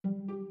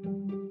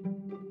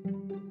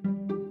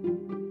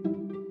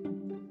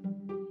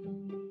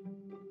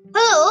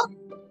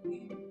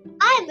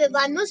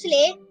Vivan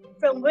Musle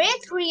from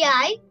Grade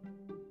 3I,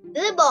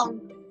 Libong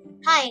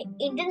High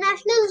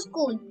International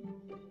School.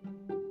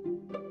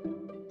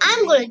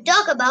 I'm going to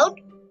talk about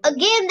a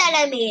game that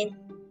I made.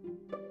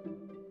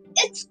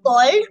 It's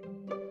called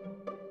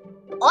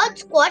Odd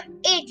Squad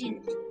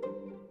Agent.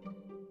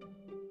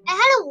 I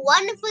had a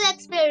wonderful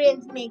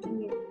experience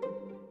making it.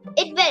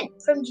 It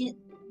went from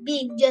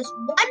being just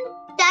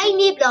one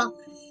tiny block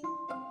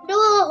to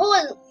a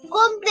whole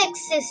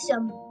complex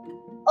system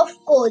of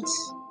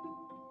codes.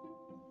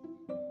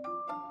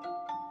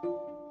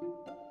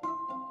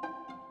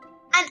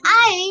 And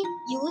I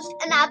used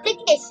an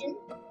application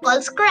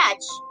called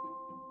Scratch.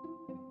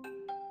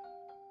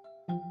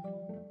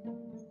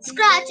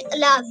 Scratch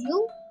allows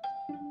you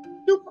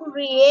to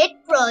create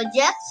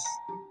projects,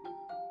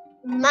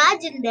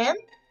 imagine them,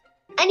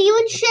 and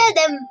even share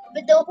them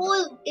with the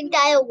whole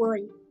entire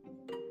world.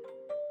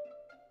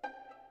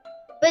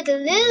 With a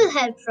little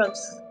help from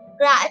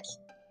Scratch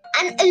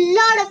and a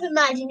lot of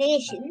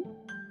imagination,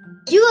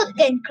 you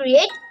can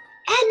create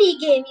any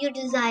game you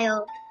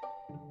desire.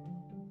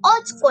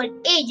 Odd Squad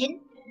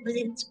Agent was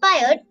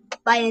inspired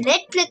by a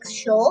Netflix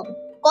show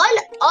called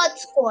Odd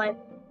Squad.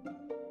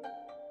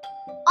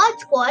 Odd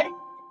Squad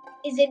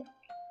is an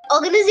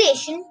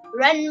organization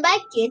run by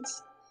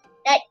kids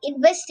that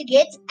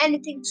investigates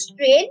anything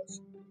strange,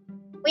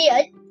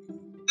 weird,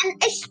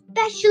 and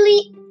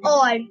especially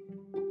odd.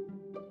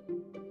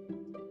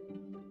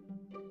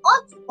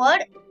 Odd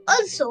Squad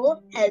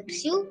also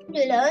helps you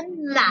to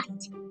learn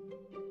math.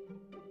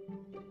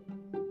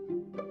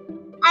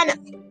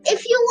 And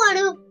if you want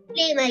to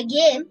play my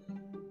game,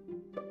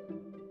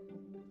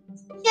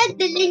 check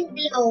the link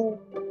below.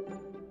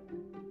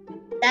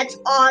 That's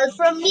all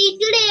from me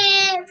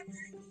today.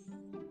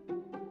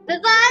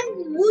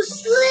 Vivan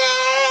Musle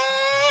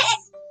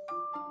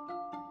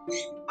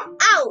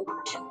out.